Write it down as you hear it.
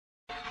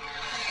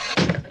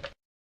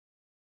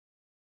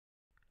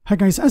Hi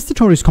guys, as the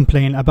Tories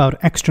complain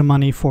about extra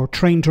money for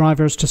train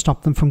drivers to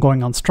stop them from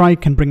going on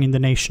strike and bringing the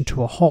nation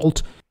to a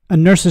halt,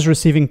 and nurses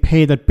receiving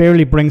pay that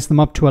barely brings them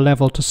up to a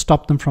level to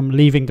stop them from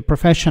leaving the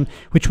profession,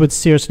 which would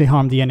seriously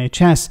harm the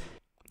NHS,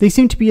 they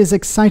seem to be as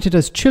excited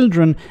as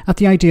children at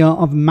the idea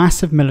of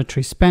massive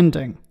military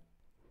spending.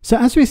 So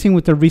as we've seen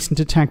with the recent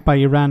attack by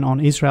Iran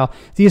on Israel,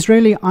 the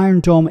Israeli Iron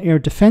Dome air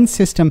defence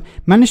system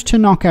managed to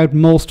knock out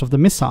most of the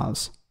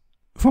missiles.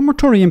 Former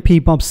Tory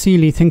MP Bob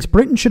Seely thinks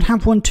Britain should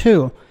have one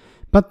too,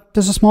 but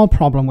there's a small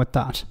problem with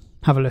that.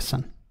 Have a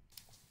listen.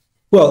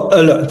 Well,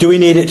 look, do we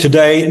need it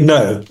today?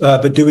 No.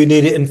 But do we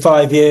need it in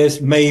 5 years?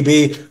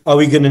 Maybe. Are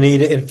we going to need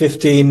it in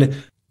 15?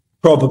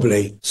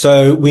 Probably.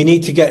 So we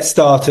need to get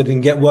started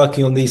and get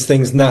working on these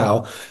things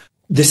now.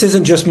 This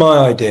isn't just my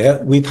idea.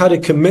 We've had a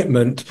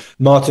commitment,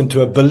 Martin,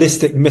 to a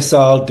ballistic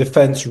missile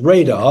defense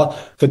radar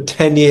for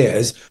 10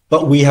 years,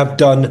 but we have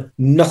done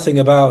nothing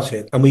about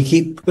it. And we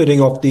keep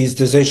putting off these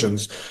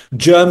decisions.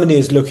 Germany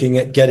is looking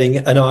at getting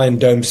an Iron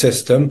Dome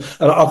system.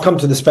 And I'll come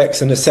to the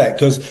specs in a sec,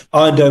 because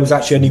Iron Dome is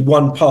actually only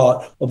one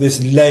part of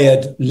this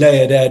layered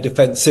air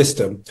defense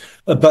system.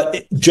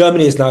 But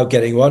Germany is now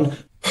getting one.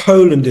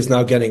 Poland is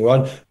now getting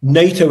one.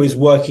 NATO is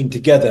working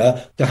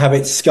together to have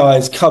its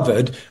skies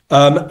covered.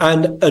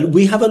 And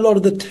we have a lot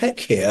of the tech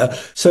here.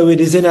 So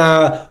it is in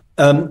our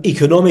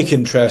economic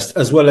interest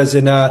as well as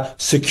in our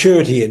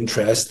security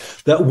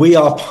interest that we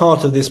are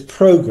part of this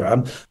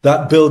program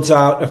that builds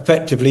out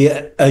effectively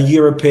a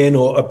European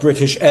or a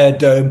British air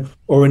dome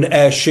or an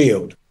air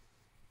shield.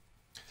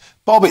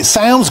 Bob, it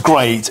sounds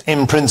great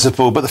in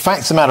principle, but the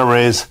fact of the matter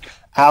is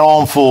our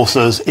armed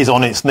forces is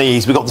on its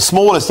knees. We've got the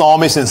smallest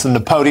army since the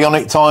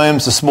Napoleonic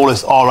times, the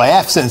smallest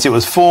RAF since it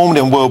was formed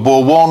in World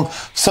War I.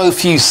 So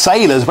few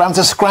sailors, we're having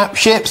to scrap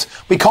ships.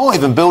 We can't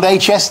even build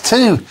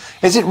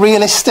HS2. Is it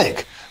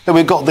realistic that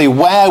we've got the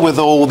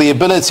wherewithal, the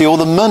ability or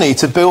the money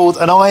to build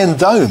an Iron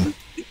Dome?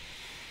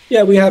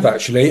 Yeah, we have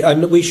actually,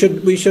 and we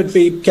should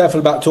be careful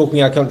about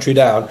talking our country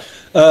down.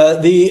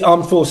 The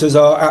armed forces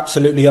are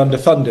absolutely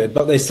underfunded,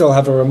 but they still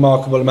have a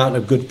remarkable amount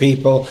of good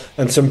people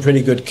and some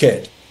pretty good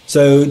kit.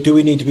 So do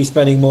we need to be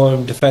spending more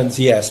on defence?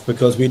 Yes,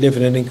 because we live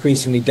in an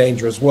increasingly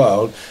dangerous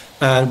world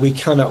and we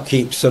cannot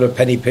keep sort of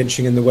penny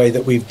pinching in the way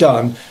that we've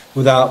done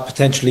without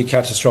potentially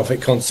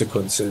catastrophic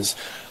consequences.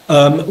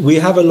 We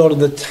have a lot of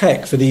the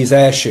tech for these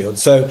air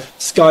shields. So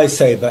Sky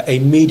Sabre, a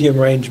medium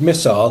range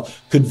missile,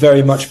 could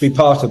very much be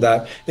part of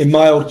that. In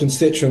my old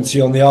constituency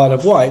on the Isle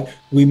of Wight,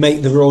 we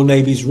make the Royal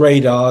Navy's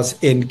radars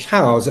in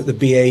Cowes at the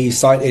BAE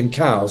site in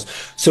Cowes.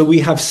 So we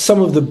have some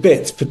of the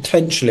bits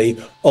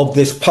potentially of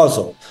this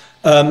puzzle.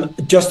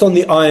 Just on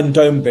the Iron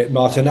Dome bit,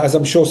 Martin, as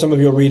I'm sure some of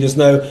your readers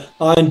know,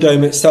 Iron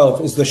Dome itself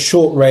is the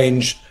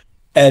short-range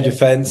air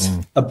defence.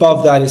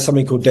 Above that is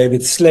something called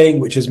David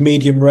Sling, which is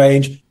medium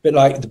range, a bit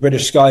like the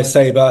British Sky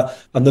Sabre.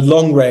 And the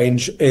long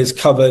range is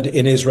covered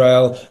in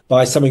Israel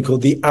by something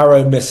called the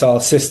Arrow missile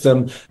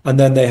system. And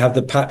then they have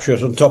the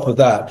Patriot on top of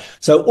that.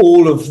 So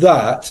all of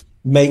that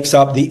makes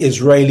up the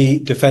Israeli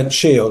defence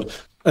shield.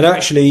 And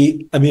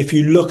actually, I mean, if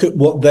you look at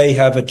what they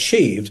have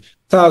achieved,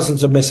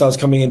 thousands of missiles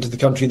coming into the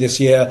country this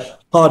year,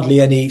 hardly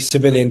any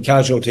civilian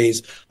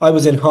casualties. I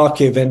was in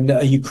Kharkiv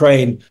in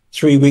Ukraine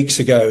 3 weeks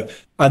ago,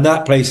 and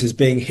that place is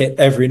being hit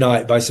every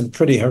night by some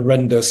pretty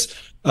horrendous...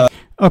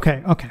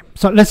 Okay.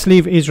 So let's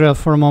leave Israel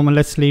for a moment.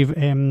 Let's leave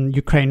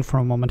Ukraine for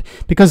a moment,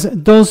 because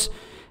those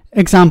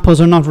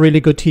examples are not really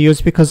good to use,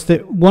 because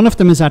one of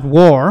them is at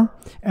war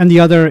and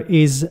the other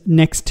is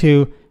next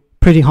to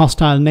pretty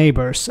hostile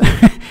neighbours.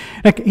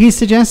 Like, he's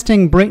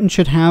suggesting Britain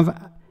should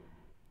have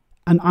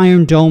an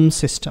Iron Dome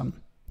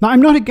system. Now,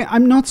 I'm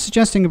not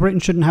suggesting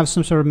Britain shouldn't have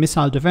some sort of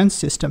missile defense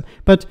system,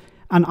 but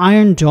an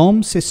Iron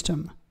Dome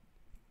system.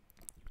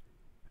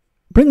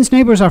 Britain's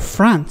neighbours are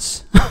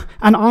France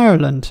and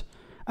Ireland.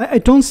 I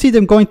don't see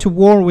them going to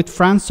war with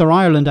France or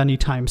Ireland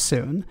anytime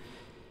soon.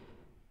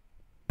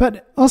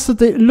 But also,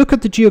 look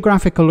at the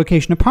geographical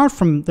location. Apart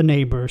from the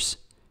neighbours,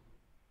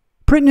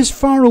 Britain is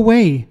far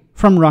away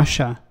from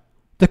Russia,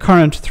 the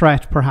current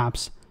threat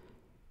perhaps.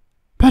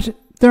 But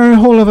there are a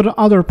whole lot of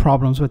other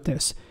problems with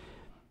this.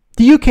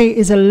 The UK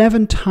is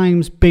 11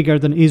 times bigger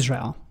than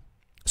Israel.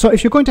 So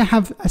if you're going to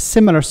have a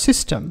similar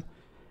system,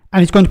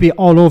 and it's going to be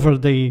all over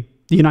the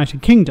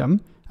United Kingdom,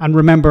 and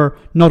remember,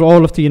 not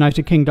all of the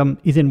United Kingdom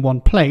is in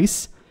one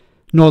place.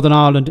 Northern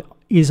Ireland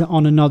is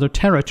on another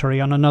territory,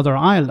 on another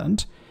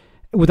island.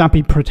 Would that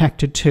be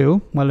protected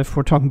too? Well, if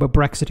we're talking about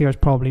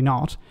Brexiteers, probably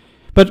not.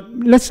 But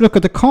let's look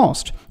at the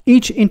cost.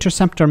 Each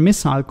interceptor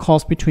missile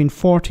costs between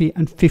 $40,000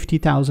 and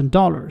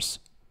 $50,000.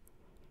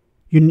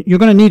 You're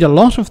going to need a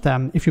lot of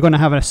them if you're going to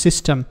have a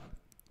system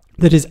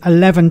that is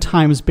 11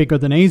 times bigger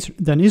than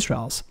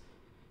Israel's.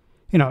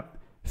 You know,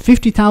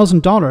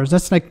 $50,000,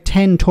 that's like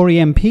 10 Tory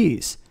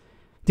MPs.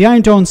 The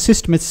Iron Dome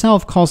system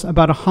itself costs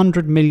about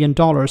 $100 million.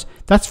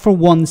 That's for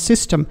one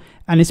system,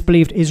 and it's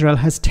believed Israel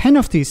has 10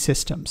 of these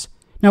systems.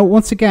 Now,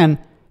 once again,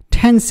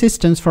 10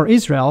 systems for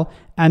Israel,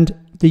 and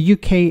the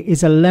UK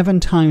is 11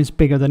 times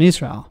bigger than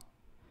Israel.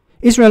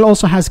 Israel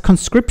also has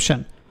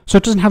conscription. So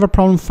it doesn't have a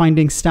problem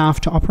finding staff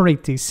to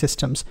operate these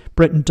systems.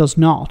 Britain does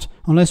not,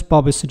 unless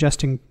Bob is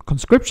suggesting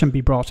conscription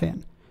be brought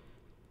in.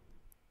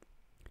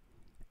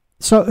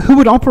 So who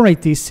would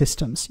operate these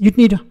systems? You'd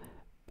need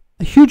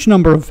a huge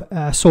number of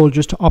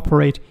soldiers to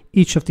operate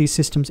each of these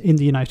systems in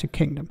the United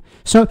Kingdom.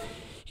 So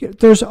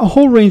there's a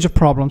whole range of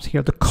problems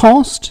here. The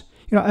cost,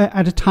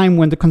 at a time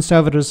when the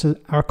Conservatives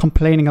are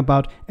complaining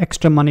about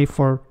extra money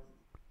for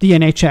the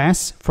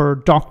NHS, for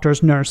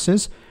doctors,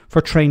 nurses,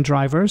 for train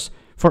drivers,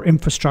 for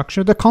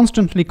infrastructure, they're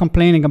constantly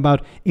complaining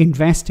about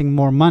investing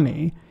more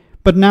money.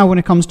 But now when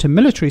it comes to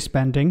military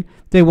spending,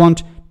 they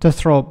want to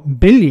throw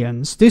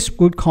billions. This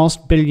would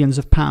cost billions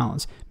of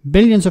pounds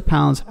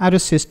at a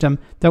system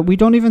that we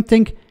don't even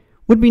think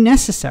would be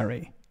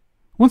necessary.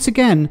 Once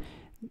again,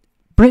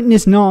 Britain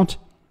is not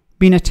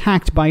being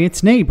attacked by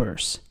its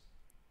neighbours.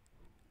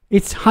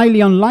 It's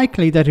highly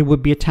unlikely that it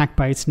would be attacked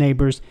by its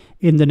neighbours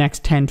in the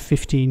next 10,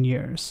 15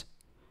 years.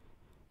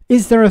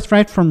 Is there a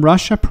threat from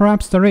Russia?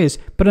 Perhaps there is,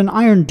 but an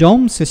Iron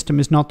Dome system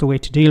is not the way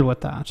to deal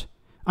with that.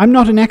 I'm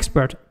not an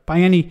expert by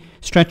any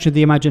stretch of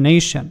the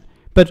imagination,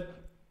 but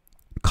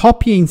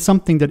copying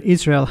something that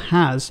Israel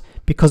has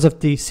because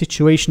of the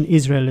situation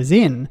Israel is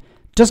in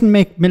doesn't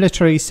make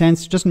military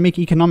sense, doesn't make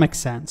economic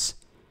sense.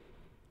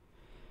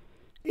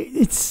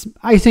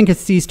 I think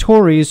it's these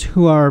Tories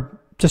who are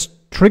just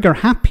trigger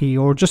happy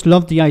or just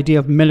love the idea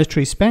of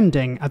military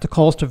spending at the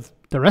cost of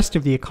the rest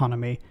of the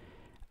economy.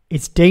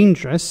 It's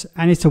dangerous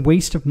and it's a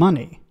waste of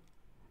money.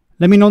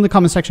 Let me know in the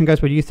comment section,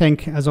 guys, what you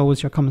think. As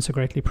always, your comments are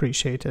greatly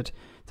appreciated.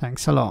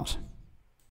 Thanks a lot.